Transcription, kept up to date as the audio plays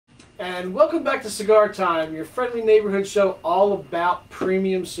And welcome back to Cigar Time, your friendly neighborhood show all about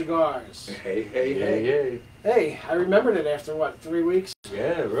premium cigars. Hey, hey, hey, hey. Hey, I remembered it after, what, 3 weeks?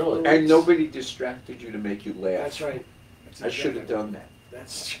 Yeah, really. And nobody distracted you to make you laugh. That's right. I should have done that.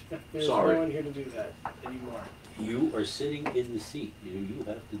 There's Sorry. no one here to do that anymore. You are sitting in the seat. You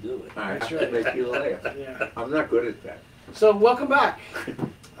have to do it. I have to make you laugh. Yeah. I'm not good at that. So, welcome back.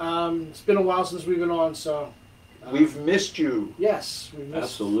 It's been a while since we've been on, so... We've missed you. Yes, we missed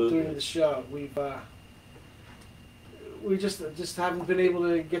Absolutely. doing the show. We just haven't been able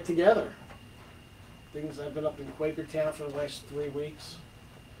to get together. I've been up in Quakertown for the last 3 weeks,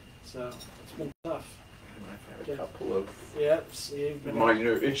 so it's been tough. I've had a couple of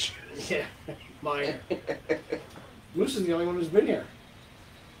minor issues. Yeah, minor. Moose is the only one who's been here.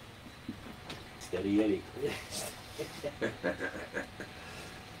 Steady Eddie.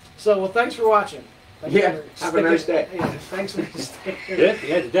 So, well, thanks for watching. Have a nice day. Yeah, thanks for sticking.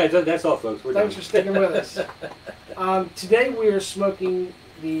 Yeah, that's all, folks. Thanks for sticking with us. Today we are smoking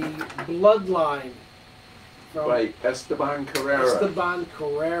the Bloodline from by Esteban Carreras. Esteban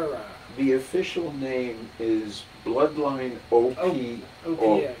Carreras. The official name is Bloodline OPA,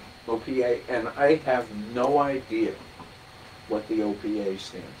 and I have no idea what the OPA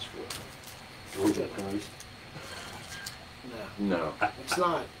stands for. Oh, Christ. No, it's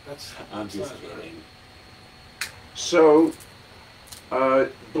not. I'm just kidding. So,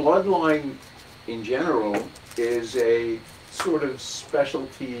 Bloodline in general is a sort of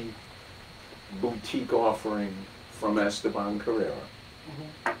specialty boutique offering from Esteban Carreras.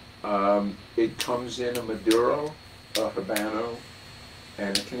 Mm-hmm. It comes in a Maduro, a Habano,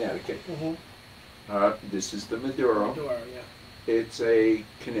 and a Connecticut. Mm-hmm. This is the Maduro. Maduro, yeah. It's a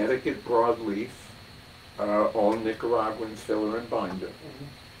Connecticut broadleaf, all Nicaraguan filler and binder.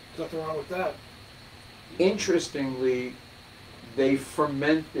 Mm-hmm. Nothing wrong with that. Interestingly, they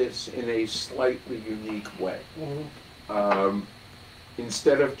ferment this in a slightly unique way. Mm-hmm.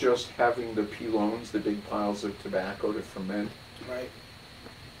 Instead of just having the pilons, the big piles of tobacco to ferment, right,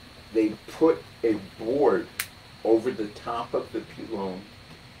 they put a board over the top of the pilon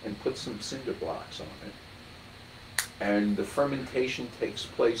and put some cinder blocks on it. And the fermentation takes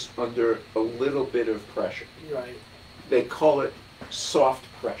place under a little bit of pressure. Right. They call it soft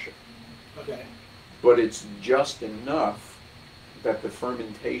pressure. Okay. But it's just enough that the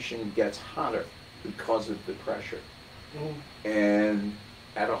fermentation gets hotter because of the pressure. Mm-hmm. And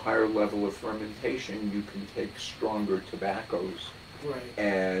at a higher level of fermentation, you can take stronger tobaccos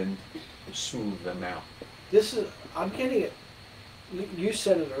and smooth them out. I'm getting it, you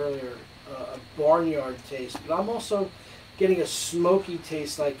said it earlier, a barnyard taste, but I'm also getting a smoky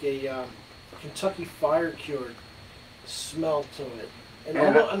taste, like a Kentucky fire cured smell to it.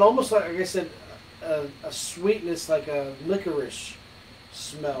 And almost like I said, a sweetness, like a licorice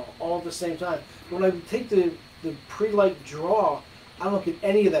smell, all at the same time. When I take the pre-light draw, I don't get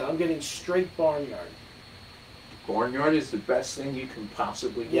any of that. I'm getting straight barnyard. Barnyard is the best thing you can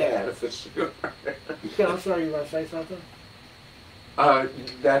possibly get out of a cigar. I'm sorry, you want to say something?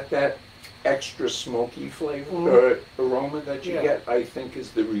 That extra smoky flavor, aroma that you get, I think is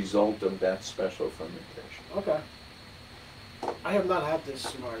the result of that special fermentation. Okay. I have not had this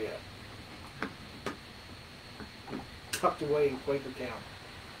cigar yet. Tucked away in Quakertown.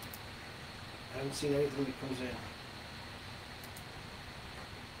 I haven't seen anything that comes in.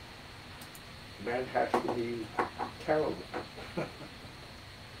 That has to be terrible.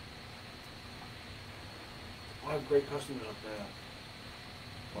 I have great customers up there.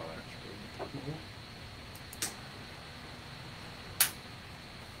 Well, that's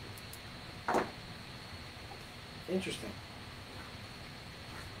good. Interesting.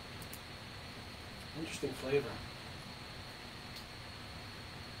 Interesting flavor.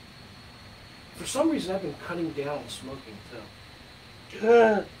 For some reason, I've been cutting down on smoking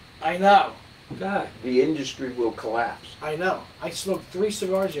too. I know. God. The industry will collapse. I know. I smoked 3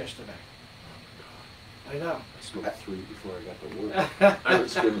 cigars yesterday. I know. I smoked 3 before I got to work. I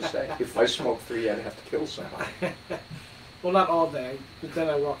was going to say, if I smoked 3, I'd have to kill somebody. Well, not all day, but then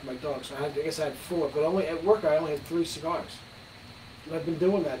I walked my dog, so I guess I had 4. But only at work, I only had 3 cigars. And I've been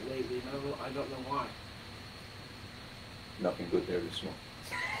doing that lately, and I don't know why. Nothing good there to smoke.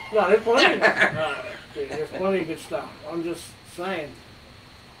 No, there's plenty. There's plenty of good stuff. I'm just saying,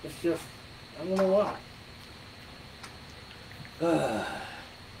 it's just, I don't know why.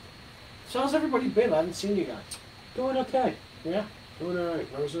 So how's everybody been? I haven't seen you guys. Doing okay. Yeah? Doing all right.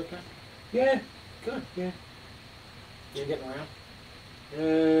 Rose okay? Yeah. Good. Yeah. You're getting around?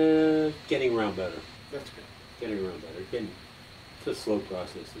 Getting around better. That's good. Getting around better. It's a slow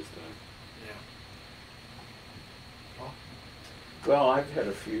process this time. Yeah. Well, Well, I've had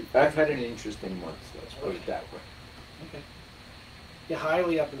a few. I've had an interesting month. Let's put it that way. Okay. Yeah,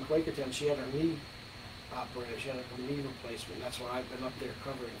 Hiley up in Quakertown, she had her knee operated. She had a knee replacement. That's what I've been up there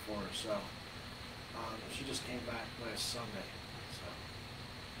covering for her. So she just came back last Sunday.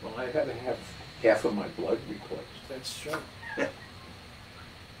 So Well, I had to have half of my blood replaced. that's true. Half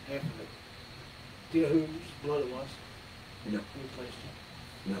of it. Do you know whose blood it was? No. Who replaced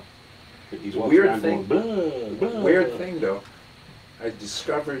it? No. He It's a walks weird around thing. going, blah, blah. Weird thing though. I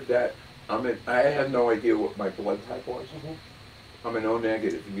discovered that I had no idea what my blood type was. I'm an O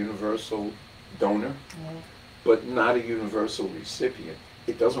negative, universal donor, but not a universal recipient.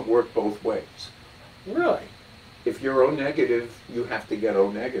 It doesn't work both ways. Really? If you're O negative, you have to get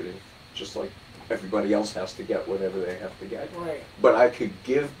O negative, just like everybody else has to get whatever they have to get. Right. But I could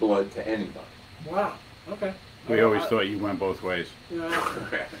give blood to anybody. Wow. Okay. We always thought you went both ways. Yeah.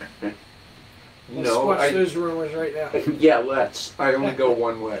 Let's No, squash those rumors right now. yeah, let's. I only go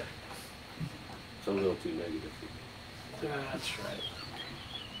one way. It's a little too negative. Yeah, that's right.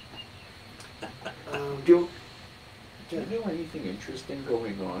 Do you know anything interesting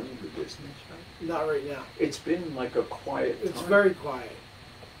going on in the business? Right? Not right now. It's been like a quiet time. It's very quiet.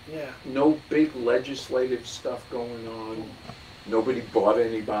 Yeah. No big legislative stuff going on. Nobody bought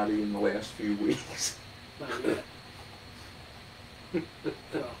anybody in the last few weeks. Not yet.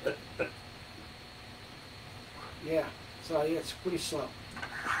 So, yeah. So yeah, it's pretty slow.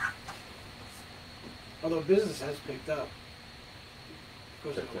 Although business has picked up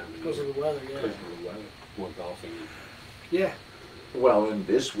because of the weather. Yeah. Because of the weather. More golfing. Yeah. Well, and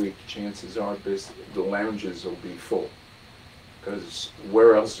this week, chances are the lounges will be full. Because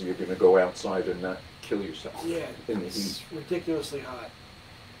where else are you going to go outside and not kill yourself Yeah. in the It's heat? ridiculously hot.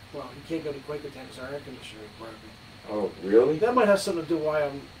 Well, you can't go to Quakertown because our air conditioner is broken. Oh, really? That might have something to do why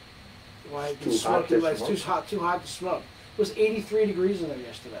I've been Too hot to smoking. It's smoke? too hot to smoke. It was 83 degrees in there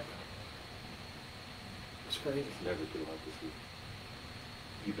yesterday. It's crazy. Never too hot this week.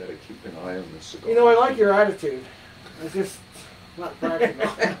 You better keep an eye on the cigar. You know, I like your attitude. It's just not practical.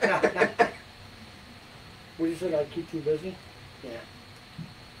 What do you think? I keep you busy? Yeah.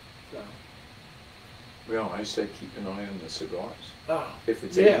 So. Well, I say keep an eye on the cigars. Oh. If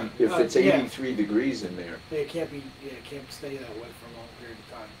it's Yeah. 80, if it's Yeah. 83 degrees in there, Yeah, it can't be. Yeah, it can't stay that way for a long period of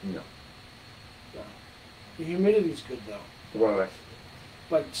time. no. So. The humidity's good though, Well,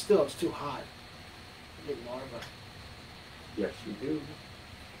 but still, it's too hot. I get larva. yes, you do. You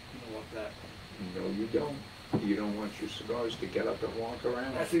don't want that. No, you don't. You don't want your cigars to get up and walk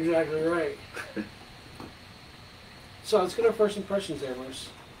around. That's exactly right. So let's get our first impressions there, Bruce.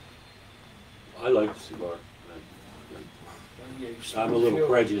 I like the cigar. Yeah, you I'm a smoked little few.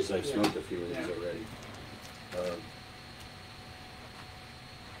 prejudiced. I've Yeah. smoked a few of these Yeah. already.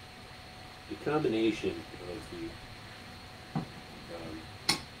 The combination of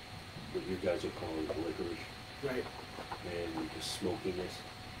what you guys are calling the licorice Right. and the smokiness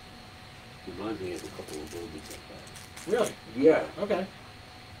reminds me of a couple of bourbons I've had. Really? Yeah. Okay.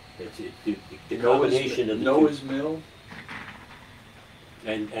 The combination of the Noah's two, Mill,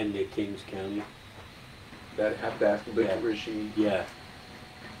 and the Kings County. that have that licoricey, Yeah.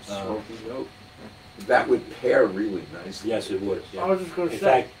 smoky note. That would pair really nicely. Yes, it would. Yeah. I was just going to In say,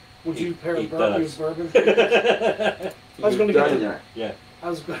 fact, would you pair it bourbon does. with bourbon? I was going to get Done to that. Yeah. I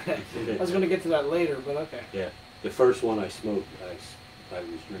was going to get to that later, but okay. Yeah. The first one I smoked, I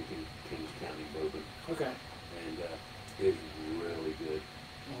was drinking Kings County bourbon, Okay. and it was really good.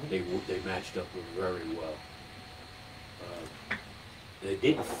 They matched up very well. They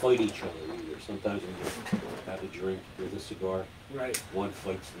didn't fight each other either. Sometimes when you have a drink with a cigar, Right. one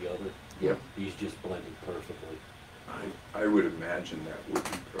fights the other. Yep. These just blended perfectly. I would imagine that would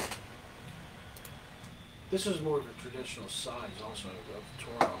be perfect. This is more of a traditional size also of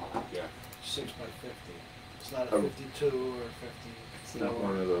Toro, Yeah. 6x50. It's not a Oh. 52 or 50. It's not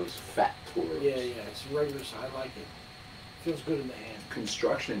one of those fat tours. Yeah, yeah. It's regular size. I like it. Feels good in the hand.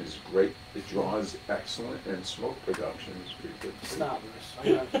 Construction is great. The draw is excellent, and smoke production is pretty good too. Stop this. I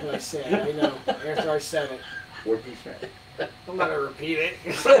know what I said. I know. After I said it. What'd you say? I'm not going to repeat it.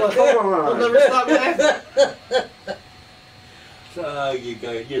 Come I'll on. never stop laughing.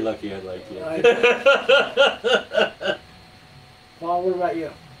 You're lucky I like you. Paul, what about you?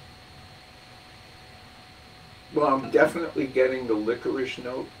 Well, I'm definitely getting the licorice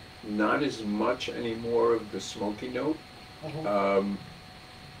note. Not as much anymore of the smoky note.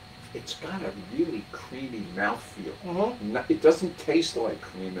 It's got a really creamy mouthfeel. It doesn't taste like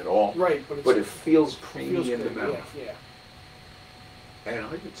cream at all, Right, but it feels creamy feels in the good. mouth. Yeah, And I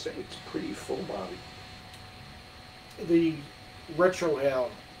would say it's pretty full body. yeah. The retro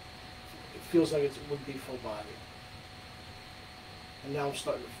ale, it feels like it would be full body. and now I'm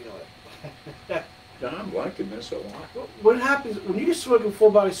starting to feel it. Yeah, I'm liking this a lot. What happens when you smoke a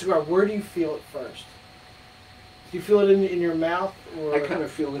full body cigar? Where do you feel it first? Do you feel it in your mouth? Or? I kind of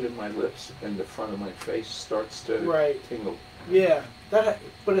feel it in my lips, and the front of my face starts to tingle. Yeah, but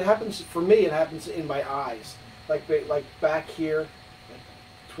it happens for me. It happens in my eyes, like back here, like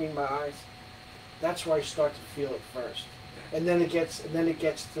between my eyes. That's where I start to feel it first, and then it gets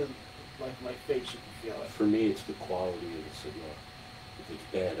to like my face. You can feel it. For me, it's the quality of the cigar. If it's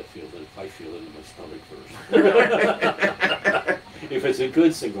bad, I feel it in my stomach first. If it's a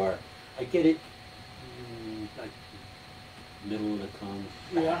good cigar, I get it like middle of the tongue.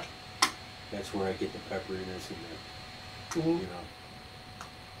 Yeah. That's where I get the pepperiness and the, Mm-hmm. you know.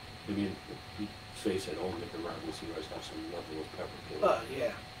 I mean, let's face it, all Nicaraguan cigars have some level of pepper to it.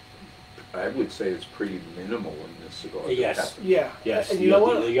 Yeah. I would say it's pretty minimal in this cigar. the Yes. pepper. Yeah. Yes, And you know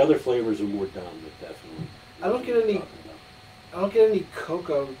what? the other flavors are more dominant, definitely. I don't get any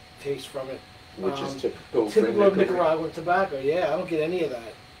cocoa taste from it. Which is typical for Typical of Nicaraguan tobacco. Yeah, I don't get any of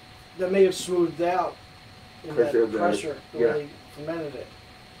that. That may have smoothed out in that Pressure, pressure the yeah. way they fermented it.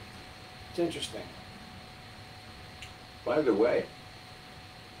 It's interesting. By the way,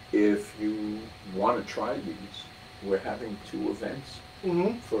 if you want to try these, we're having 2 events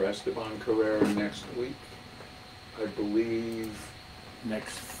Mm-hmm. for Esteban Carreras next week. I believe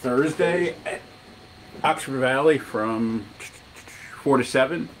Next Thursday at Oxford Valley from 4 to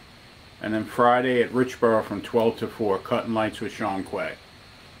 7. And then Friday at Richboro from 12 to 4, cutting lights with Sean Quay.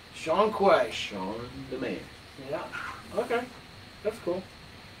 Sean Quay. Sean the Man. Yeah. Okay. That's cool.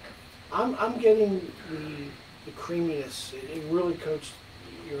 I'm getting the creaminess. It really coats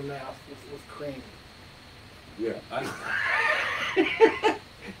your mouth with cream. Yeah.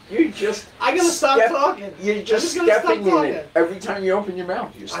 You just. I gotta stop talking. You're just I'm just gonna stepping stop in it. talking. Every time you open your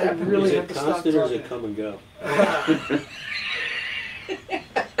mouth, you're I stepping really Is have it to stop constant or is it talking. come and go?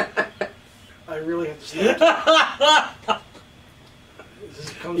 I really have to stop. This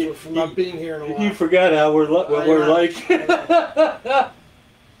comes from not being here in a while. You forgot how what we're like.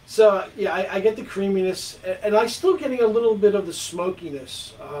 So yeah, I get the creaminess, and I'm still getting a little bit of the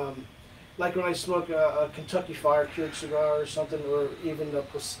smokiness. Like when I smoke a Kentucky Fire Cured cigar or something, or even the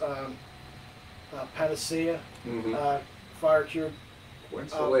Panacea Mhm. Fire Cured.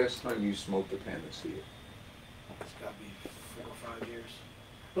 When's the last time you smoked a Panacea? It's got to be 4 or 5 years.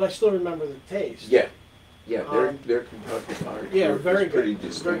 But I still remember the taste. Yeah. Yeah, Um, their Kentucky Fire Yeah, Cured very is pretty good. Very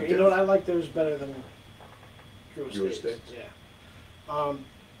distinctive. good. You know what? I like those better than Drew Drew Estates. Estates? Yeah.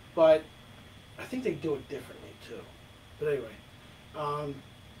 But I think they do it differently too. But anyway,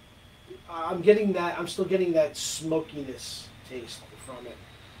 I'm getting that. I'm still getting that smokiness taste from it.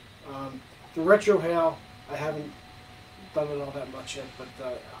 The Retro Hail, I haven't done it all that much yet, but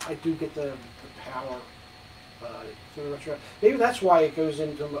I do get the power through the Retro. Maybe that's why it goes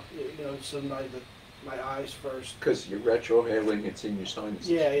into so my eyes first. Because you're retrohaling, it's in your sinuses.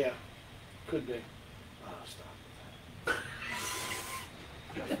 Yeah, could be. Oh, stop.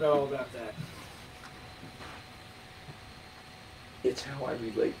 I forgot all about that. It's how I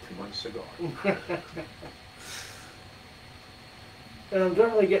relate to my cigar. And I'm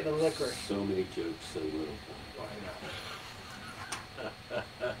definitely getting the licorice. So many jokes, so little.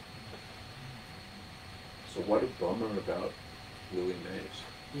 So what a bummer about Willie Mays.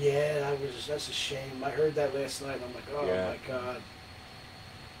 Yeah, that's a shame. I heard that last night and I'm like, oh Yeah. my God.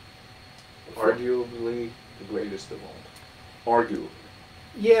 Arguably the greatest of all. Arguably.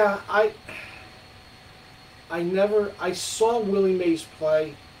 Yeah, I saw Willie Mays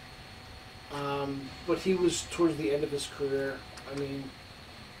play, but he was towards the end of his career. I mean,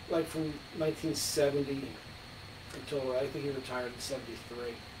 like from 1970 until I think he retired in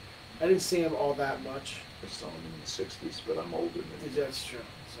 73. I didn't see him all that much. I saw him in the 60s, but I'm older than him. That's true.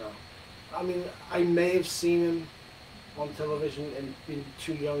 So, I mean, I may have seen him on television and been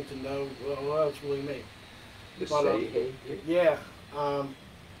too young to know, well, it's Willie Mays. The But, say hey. Yeah.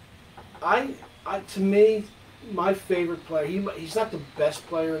 To me, my favorite player, he's not the best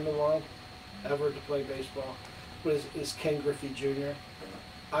player in the world ever to play baseball, but is Ken Griffey Jr.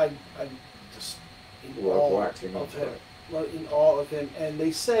 I'm just in Love awe watching him of him. play. In awe of him. And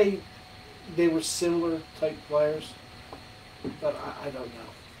they say they were similar type players, but I don't know.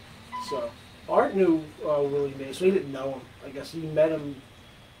 So, Art knew Willie Mays, so he didn't know him. I guess he met him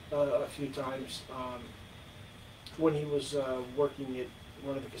a few times when he was working at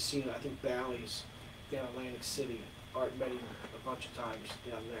one of the casinos, I think Bally's, down in Atlantic City. Art met him a bunch of times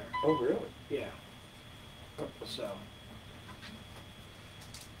down there. Oh, really? Yeah. So,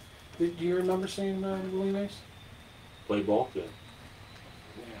 do you remember seeing Willie Mays? Play ball, yeah.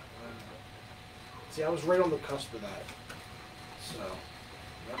 Yeah. See, I was right on the cusp of that. So,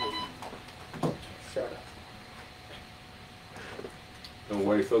 Shut up. Don't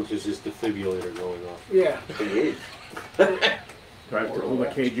worry, folks, there's this defibrillator going off. yeah. It is. Drive to the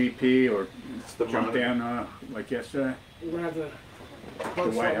KGP or It's the jump monitor. down like yesterday, We're gonna have to the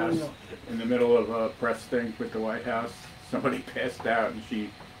punch White that House, window. in the middle of a press thing with the White House. Somebody passed out and she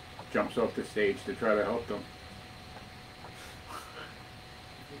jumps off the stage to try to help them.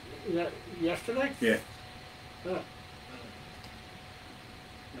 Yeah, yesterday? Yeah. No. No.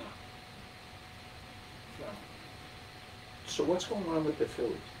 So, So what's going on with the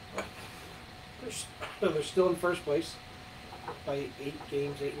Phillies? they're still in first place by 8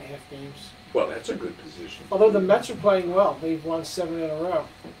 games, 8.5 games. Well, that's a good position. Although the Mets are playing well, they've won 7 in a row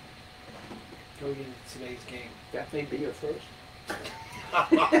going into today's game. That may be a first.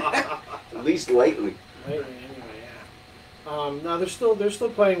 At least lately. Lately, anyway, yeah. No, they're still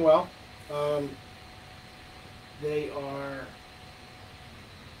playing well. They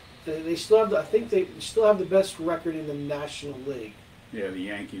still have I think they still have the best record in the National League. Yeah, the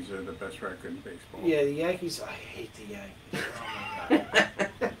Yankees are the best record in baseball. Yeah, the Yankees. I hate the Yankees. Oh my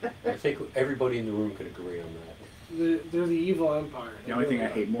God. I think everybody in the room could agree on that. They're the evil empire. The only thing I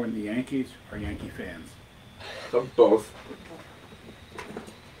hate more than the Yankees are Yankee fans. Of both.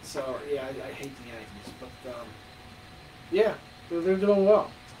 So yeah, I hate the Yankees, but yeah, they're doing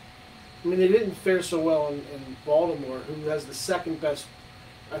well. I mean, they didn't fare so well in Baltimore, who has the second best.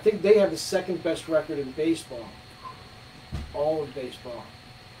 I think they have the second best record in baseball. All of baseball.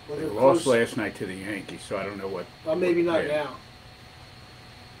 Well, They they're lost close- last night to the Yankees, so I don't know what. Well, maybe not Yeah. now.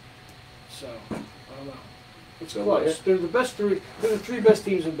 So I don't know. It's So close. what- They're the best three. They're the 3 best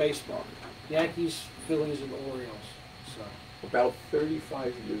teams in baseball: Yankees, Phillies, and Orioles. So About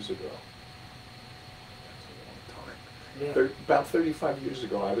 35 years ago. That's a long time. yeah. About 35 years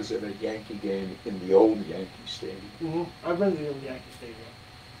ago, I was at a Yankee game in the old Yankee Stadium. I've been to the old Yankee Stadium.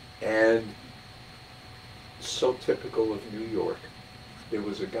 And so typical of New York. There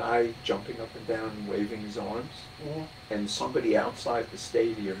was a guy jumping up and down and waving his arms, and somebody outside the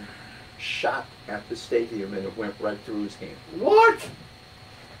stadium shot at the stadium and it went right through his hand. What?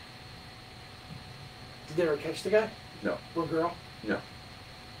 Did they ever catch the guy? No. Or girl? No.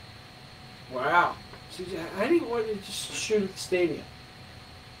 Wow. So how do you want to just shoot at the stadium?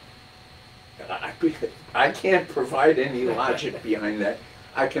 I can't provide any logic behind that.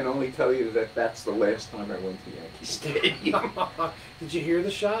 I can only tell you that that's the last time I went to Yankee Stadium. Did you hear the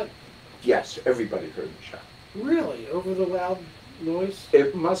shot? Yes, everybody heard the shot. Really? Over the loud noise?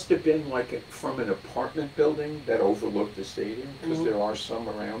 It must have been like from an apartment building that overlooked the stadium, because Mhm. there are some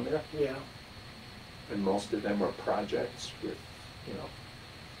around there, Yeah. and most of them are projects with, you know,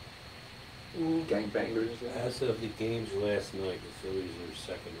 Mm. gangbangers. As of the games last night, the Phillies are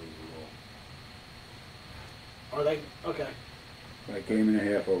second overall. Are they? Okay. Like game and a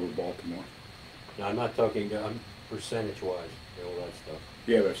half over Baltimore. Now, I'm not talking percentage-wise and all that stuff.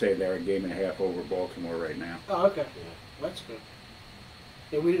 Yeah, but say they're a game and a half over Baltimore right now. Oh, okay. Yeah. That's good.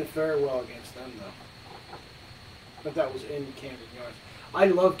 Yeah, we didn't fare well against them, though. But that was in Camden Yards. I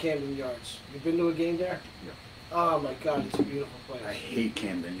love Camden Yards. You been to a game there? No. Oh, my God. It's a beautiful I place. hate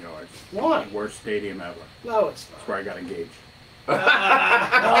Camden Yards. Why? Worst stadium ever. No, it's That's where I got engaged.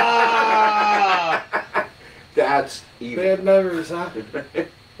 not. That's evil. Bad memories, huh?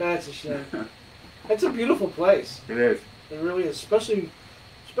 That's a shame. It's a beautiful place. It is. It really is, especially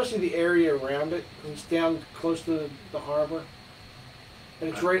the area around it. It's down close to the harbor, and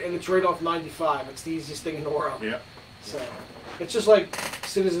it's right off 95. It's the easiest thing in the world. Yeah. So it's just like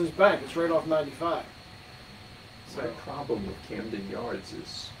Citizens Bank. It's right off 95. My problem with Camden Yards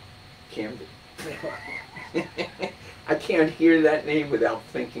is Camden. I can't hear that name without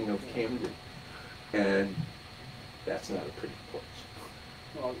thinking of Camden. And that's not a pretty place.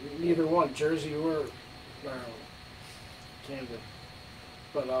 Well, neither one, Jersey or Maryland, Camden.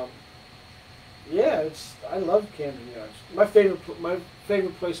 But yeah, I love Camden Yards. My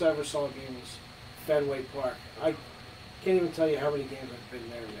favorite place I ever saw a game was Fenway Park. I can't even tell you how many games I've been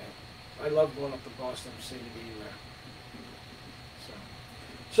there, man. I love going up to Boston and seeing the game there.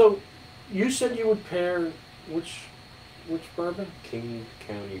 So you said you would pair which bourbon? King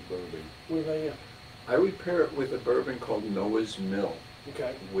County Bourbon. With a I would pair it with a bourbon called Noah's Mill,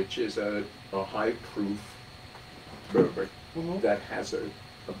 okay. which is a high proof bourbon Mm-hmm. that has a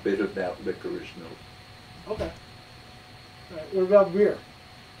bit of that licorice note. Okay. All right. What about beer?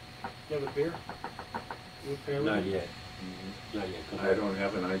 You have a beer? You would pair with Not it? yet. Not yet. Come I back. don't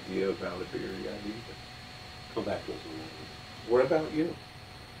have an idea about a beer yet either. Come back to us on What about you?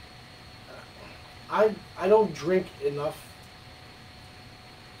 I don't drink enough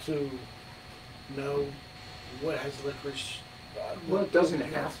to know what has licorice Well, it doesn't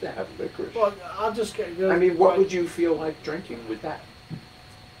have to have licorice. Well, I'll just get. I mean, what would you feel like drinking with that?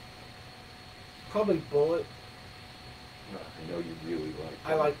 Probably Bullet. I know you really like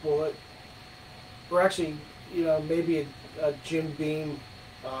I like Bullet. Or actually, maybe a Jim Beam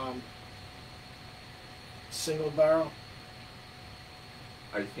single barrel.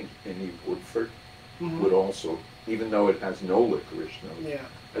 I think any Woodford Mhm. would also, even though it has no licorice note, Yeah.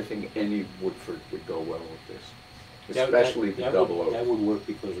 I think any Woodford would go well with this. That- Especially the double would, that oak. would work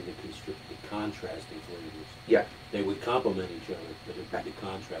because of the contrasting flavors. Yeah. They would complement each other, but it would be the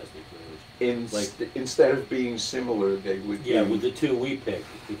contrasting flavors. Instead of being similar, they would Yeah, be, with the two we picked,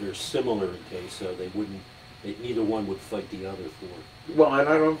 they're similar in taste, so they wouldn't, neither one would fight the other for. well, and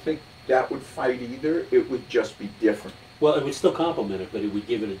I don't think that would fight either. It would just be different. Well, it would still complement it, but it would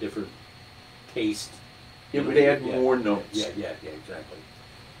give it a different taste. It would add Yeah. more notes. Yeah, exactly.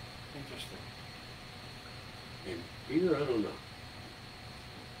 Interesting. And beer, I don't know.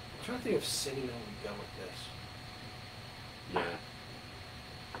 I'm trying to think if cinnamon would go with this. Yeah.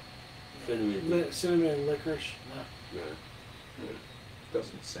 Cinnamon. Cinnamon and licorice? No. Yeah.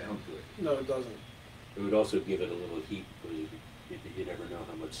 Doesn't sound good. No, it doesn't. It would also give it a little heat, because you never know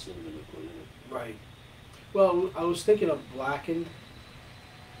how much cinnamon to put in it. Right. Well, I was thinking of blackened.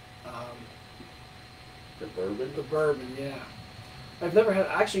 The bourbon? The bourbon, yeah. I've never had.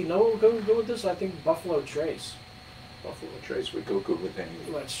 Actually, no one would go with this. I think Buffalo Trace. Buffalo Trace would go good with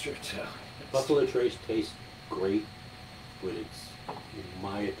anything. That's true too. Buffalo Trace tastes great, but it's, in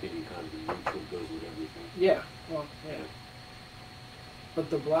my opinion, kind of the neutral goes with everything. Yeah. Well, yeah. But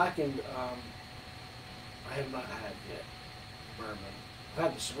the blackened, I have not had yet. Bourbon. I've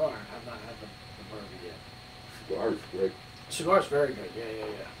had the cigar. I've not had the bourbon yet. Cigar's great. Cigar's very good. Yeah.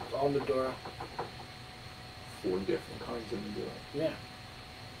 It's all Maduro. 4 different kinds of Maduro. Yeah.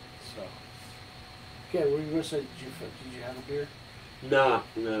 So. Okay, what were you gonna say? Did you have a beer? No,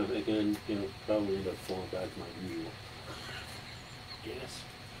 again, probably end up falling back to my usual. Guinness.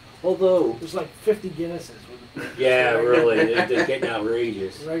 Although, There's like 50 Guinnesses. yeah, really, they're getting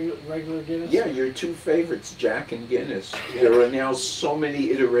outrageous. Regular Guinness. Yeah, your 2 favorites, Jack and Guinness. There are now so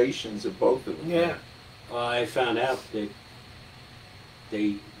many iterations of both of them. Yeah. I found out that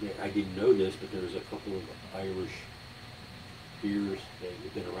I didn't know this, but there was a couple of Irish beers that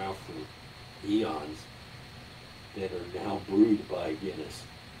have been around for eons that are now brewed by Guinness.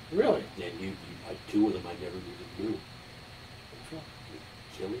 Really? And 2 of them I never even knew.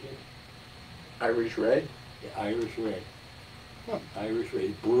 Killian? Irish Red? Yeah, Irish Red. Huh. Irish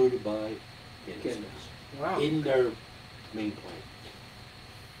Red, brewed by Guinness. Guinness. Wow. In their main plant.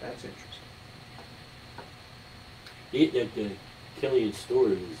 That's interesting. The Killian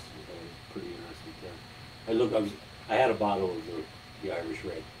story was pretty interesting. I had a bottle of the Irish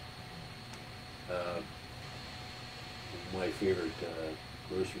Red. My favorite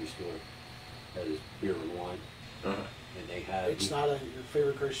grocery store has beer and wine, Uh-huh. and they have. It's not your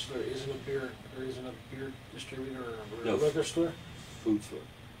favorite grocery store isn't a beer distributor or No. a liquor store. Food store.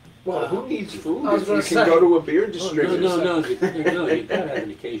 Well, who needs food I was if you gonna can say. go to a beer distributor? No, you gotta have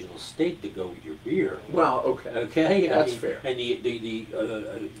an occasional steak to go with your beer. Well, okay. Okay, That's fair. And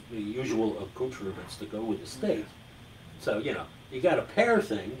the usual accoutrements to go with the steak. So you got to pair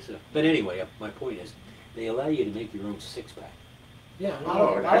things. But anyway, my point is, they allow you to make your own 6-pack. Yeah, a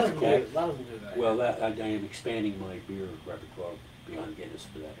Oh, lot that's of them cool. do. A lot of them do that. Well, I am expanding my beer repertoire beyond Guinness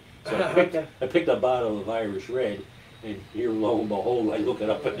for that. So I picked a bottle of Irish Red, and here, lo and behold, I look it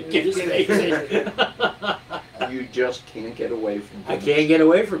up and the Guinness station. You just can't get away from I Guinness. can't get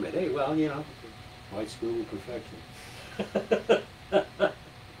away from it. Hey, well, white school of perfection. I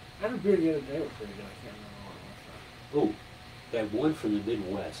had a beer the other day was pretty good. I can't remember what it was. Oh, that one from the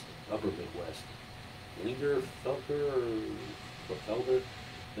Midwest, upper Midwest. Linger, Felker, or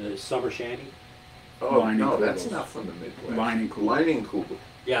Felder, Summer Shandy. Oh, Lining no, Kugel. that's not from the Midwest. Lining Kugel. Lining Kugel.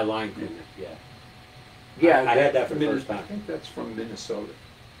 Yeah, Line Cooler, yeah. Yeah, I had that for the first time. I think that's from Minnesota.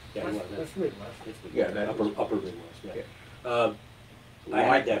 Yeah, That's, well, that's Midwest. that's the- Yeah, that upper Midwest, yeah. Yeah. I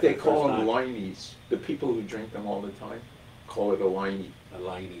had that for They the call first them time. lineys. The people who drink them all the time call it a liney. A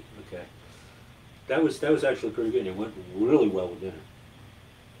liney, okay. That was actually pretty good. It went really well with dinner.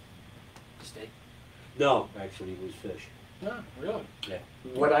 Steak. No, actually, it was fish. No, really. Yeah.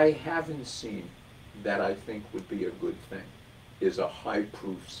 What I haven't seen that I think would be a good thing is a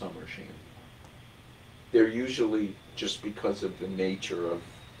high-proof summer shandy. They're usually, just because of the nature of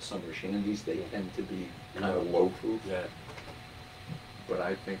summer shandies, they tend to be kind of low-proof. Yeah. But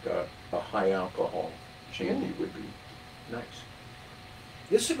I think a high-alcohol shandy would be nice.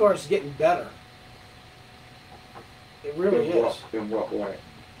 This cigar is getting better. It really In is. In what way?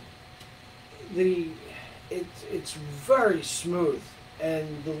 it's very smooth,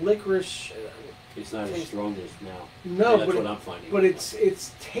 and the licorice. It's not as strong as now. No, that's but what I'm finding. But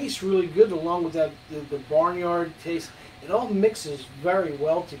it tastes really good along with that the barnyard taste. It all mixes very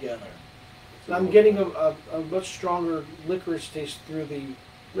well together. And I'm getting a much stronger licorice taste through the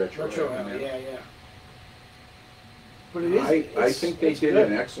Retro. ale. Yeah. But it is. I think they did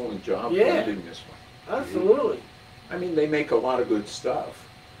an excellent job blending this one. Absolutely. I mean, they make a lot of good stuff,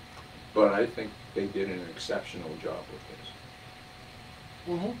 but I think they did an exceptional job with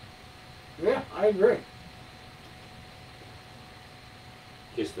this. Yeah, I agree.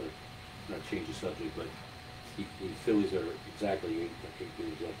 Just to not change the subject, but the Phillies are exactly 8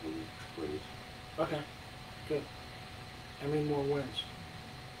 games up on the Braves. Okay, good. How many more wins?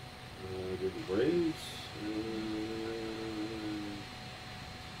 The Braves, 9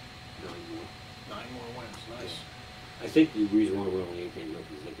 more. 9 more wins. Nice. I think the reason why we're only 8 games up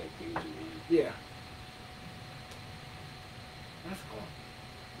is they got games in hand. Yeah. That's cool.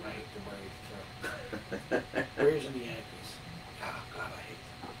 I hate the Braves too. Braves and the Yankees. Oh, God, I hate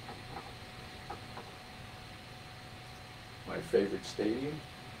them. My favorite stadium,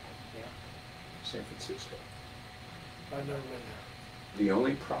 Yeah. San Francisco. I've never been there. The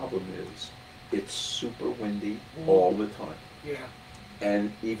only problem is it's super windy all the time. Yeah.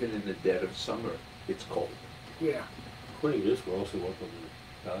 And even in the dead of summer, it's cold. Yeah. According to this, we're also up on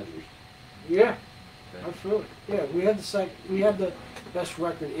the Dodgers. Yeah. Absolutely. Yeah, we had the best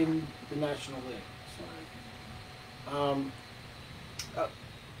record in the National League. So,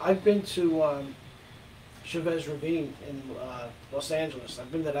 I've been to Chavez Ravine in Los Angeles. I've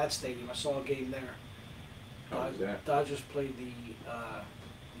been to that stadium. I saw a game there. How was that? Dodgers played the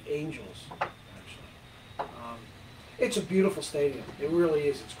Angels, actually. It's a beautiful stadium. It really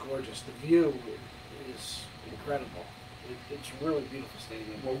is. It's gorgeous. The view is incredible. It's a really beautiful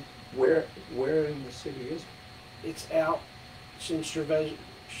stadium. Well, where in the city is it? It's out. It's in Chavez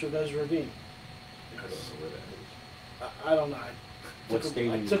Ravine. I don't know where that is. I don't know. What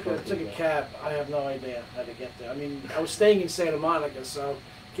stadium I took a cab. I have no idea how to get there. I mean, I was staying in Santa Monica, so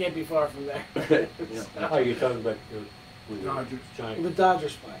can't be far from there. Oh, you're talking about the Dodgers. Giants. The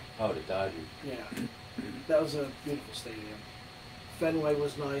Dodgers play. Oh, the Dodgers. Yeah, that was a beautiful stadium. Fenway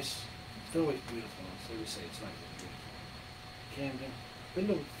was nice. Fenway's beautiful. So we say it's nice and beautiful. Camden. Been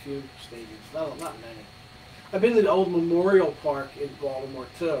to a few stadiums. Not many. I've been to the old Memorial Park in Baltimore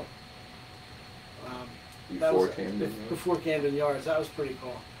too. Before Camden Yards. That was pretty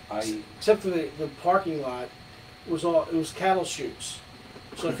cool. Except for the parking lot was cattle chutes.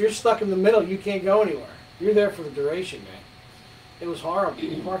 So if you're stuck in the middle, you can't go anywhere. You're there for the duration, man. It was horrible.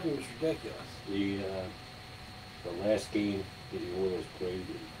 The parking was ridiculous. The last game that the Oilers played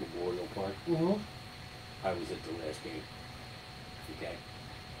in Memorial Park, I was at the last game. Okay.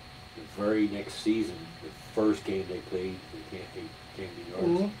 The very next season, the first game they played in Camden Yards,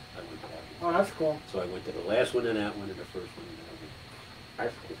 I went to that one. Oh, that's cool. So I went to the last one and that one and the first one and that one.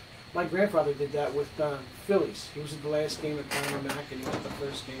 That's cool. My grandfather did that with Phillies. He was at the last game at Conner Mac, and he went to the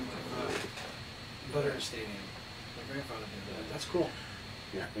first game at Veterans Stadium. My grandfather did that. That's cool.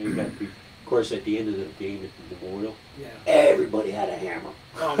 Yeah. And you got of course, at the end of the game at the Memorial, Yeah. everybody had a hammer.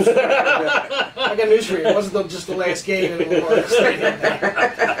 Oh, I'm sorry. I got news for you. It wasn't just the last game in the Memorial Stadium.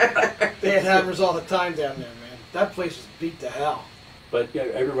 They had hammers all the time down there, man. That place was beat to hell. But yeah,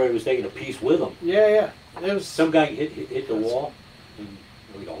 everybody was taking a piece with them. Yeah. It was. Some guy hit the wall, and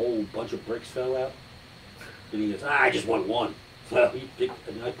like a whole bunch of bricks fell out. And he goes, I just want one. So he picked,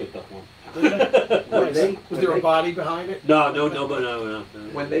 and I picked up one. Was there a body behind it? No.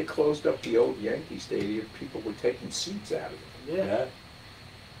 When they closed up the old Yankee Stadium, people were taking seats out of it. Yeah.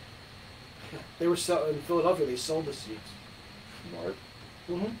 They were selling in Philadelphia. They sold the seats. Smart.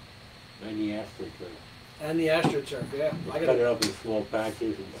 And the AstroTurf. And the AstroTurf, yeah. I Cut it up in small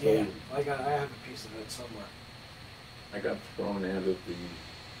packages and sold Yeah, it. I have a piece of it somewhere. I got thrown out of the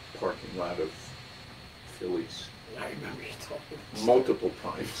parking lot of Phillies I remember you talking. multiple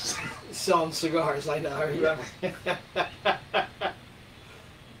times. Selling cigars, I know. I remember.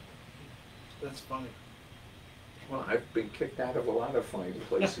 That's funny. Well, I've been kicked out of a lot of fine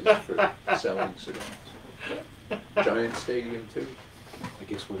places for selling cigars. Giant Stadium too. I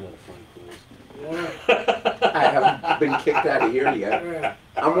guess we're not a fine place. Yeah. I haven't been kicked out of here yet. Yeah.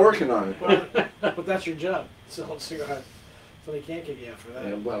 I'm working on it. Well, but that's your job, selling cigars. So they can't kick you out for that.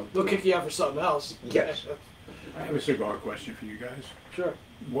 Yeah, well, They'll kick you out for something else. Yes. I have a cigar question for you guys. Sure.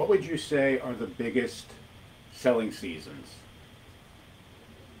 What would you say are the biggest selling seasons?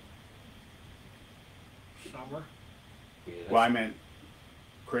 Summer. Yeah, Well, I meant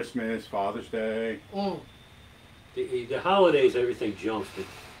Christmas, Father's Day. Mm. the holidays, everything jumps. But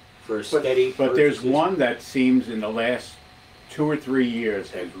for a steady. But there's purchases. one that seems in the last 2 or 3 years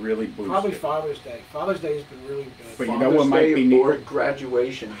has really boosted. Probably Father's Day. Father's Day has been really good. But you know what might be or neat?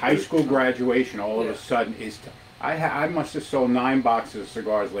 graduation. High school graduation all of Yeah. a sudden is. I must have sold 9 boxes of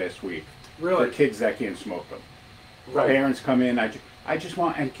cigars last week Really? for kids that can't smoke them. Right. Parents come in. I just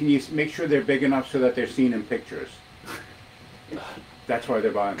want, and can you make sure they're big enough so that they're seen in pictures? That's why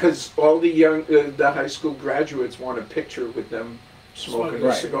they're buying them. Because all the high school graduates want a picture with them smoking a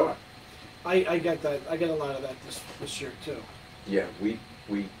Right. cigar. I get that. I get a lot of that this year too. Yeah, we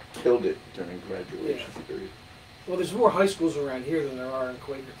killed it during graduation period. Well, there's more high schools around here than there are in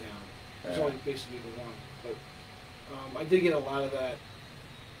Quakertown. There's Yeah. only basically the one. But I did get a lot of that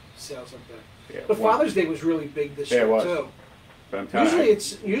sales like that. Yeah, But one- Father's Day was really big this Yeah, it year was. too. but I'm telling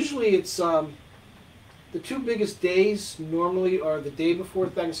Usually it's the two biggest days normally are the day before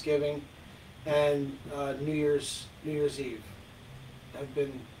Thanksgiving and New Year's Eve. Have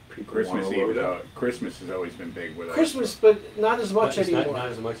been People Christmas wanna Eve. load up. Christmas has always been big with us. Christmas, but not as much It's anymore. not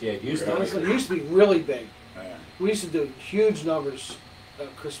as much. Yeah, it used to. Not be. as much. It used to be really big. Yeah. We used to do huge numbers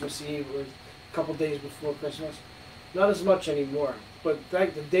Christmas Eve or a couple days before Christmas. Not as much anymore. But the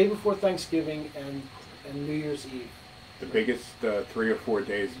day before Thanksgiving and New Year's Eve. The biggest 3 or 4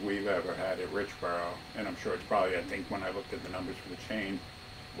 days we've ever had at Richboro, and I'm sure it's probably, I think when I looked at the numbers for the chain,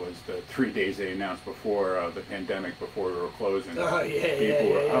 was the 3 days they announced before the pandemic, before we were closing. Oh yeah, People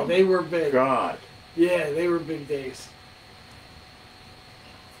were, yeah. oh, They were big. God. Yeah, they were big days.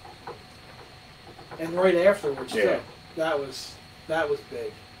 And right afterwards Yeah. too. That was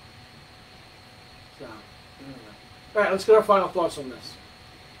big. So, anyway. All right, let's get our final thoughts on this.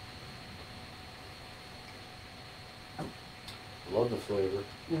 Love the flavor.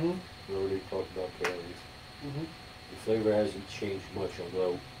 Mm-hmm. We already talked about calories. Mm-hmm. The flavor hasn't changed much,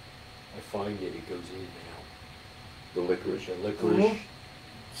 although I find that it goes in and out. The licorice. The licorice Mhm.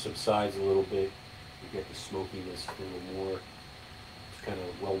 subsides a little bit. You get the smokiness a little more. It's kind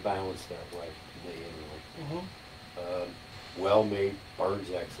of well balanced that way, to me anyway. Mm-hmm. Well made, burns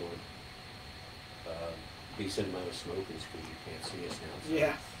excellent. Decent amount of smoke is because you can't see us now. So.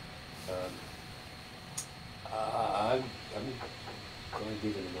 Yeah. I'm going to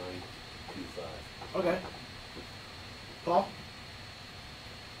give it a 9.25. Okay. Paul?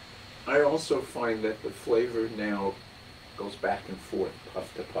 I also find that the flavor now goes back and forth,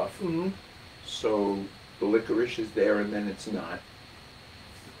 puff to puff. Mm-hmm. So the licorice is there and then it's not.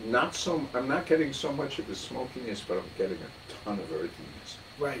 I'm not getting so much of the smokiness, but I'm getting a ton of earthiness.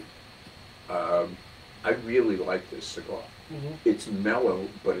 Right. I really like this cigar. Mm-hmm. It's mellow,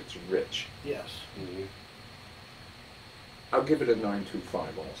 but it's rich. Yes. Mm-hmm. I'll give it a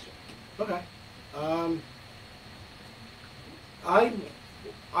 9.25 also. Okay. I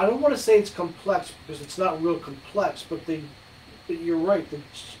don't want to say it's complex because it's not real complex, but you're right.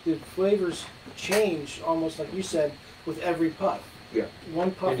 The flavors change almost like you said with every puff. Yeah.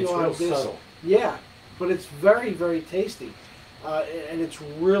 One puff And it's you'll real have this. subtle. Yeah, but it's very, very tasty. And it's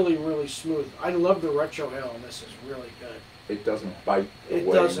really, really smooth. I love the retro ale on this. It's really good. It doesn't bite the It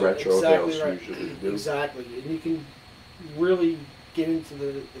way doesn't. retro Exactly ales right. usually do. Exactly. And you can really get into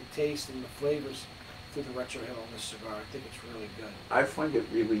the taste and the flavors through the retro ale on this cigar. I think it's really good. I find it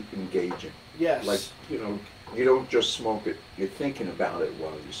really engaging. Yes. Like, you don't just smoke it, you're thinking about it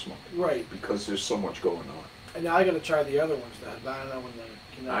while you smoke it. Right. Because there's so much going on. And now I got to try the other ones. That I don't know when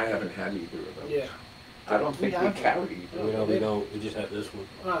the. I haven't had either of those. Yeah. I don't think we have carry either. We don't. We just have this one.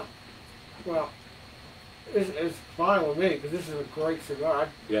 Well, it's fine with me because this is a great cigar.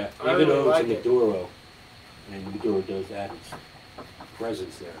 Yeah, I even really though like it's a it. Maduro, and Maduro does add its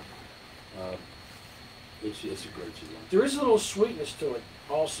presence there. It's a great cigar. There is a little sweetness to it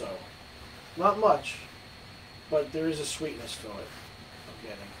also. Not much, but there is a sweetness to it.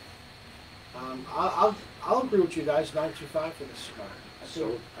 I'm getting. I'll agree with you guys. 9.25 for this cigar. I So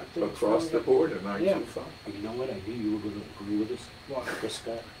think it's across really the good. board, a 9.25. But you know what? I knew you were going to agree with us, What? Chris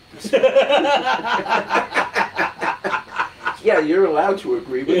Scott. Yeah, you're allowed to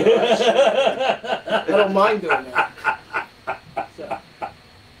agree with us. I don't mind doing that. So.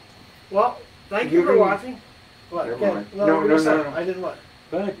 Well, thank you for watching. What? Never Okay. mind. No, No, what no, was no, that? no. I didn't what?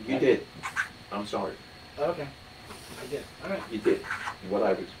 But You did. I'm sorry. Okay. I did. All right. You did. What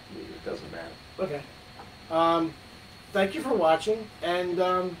I was, it doesn't matter. Okay. Thank you for watching, and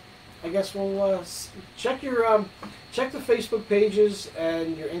I guess we'll check your check the Facebook pages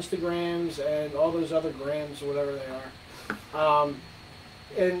and your Instagrams and all those other grams or whatever they are,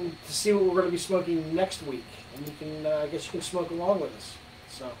 and to see what we're going to be smoking next week. And you can, I guess, you can smoke along with us.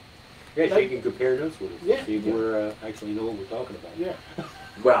 So yeah, so you can compare notes with us. Yeah, See if yeah. we're actually know what we're talking about. yeah.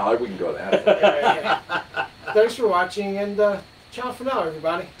 Well, I wouldn't go that far. Thanks for watching, and Ciao for now,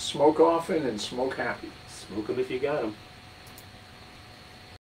 everybody. Smoke often and smoke happy. Smoke 'em if you got 'em.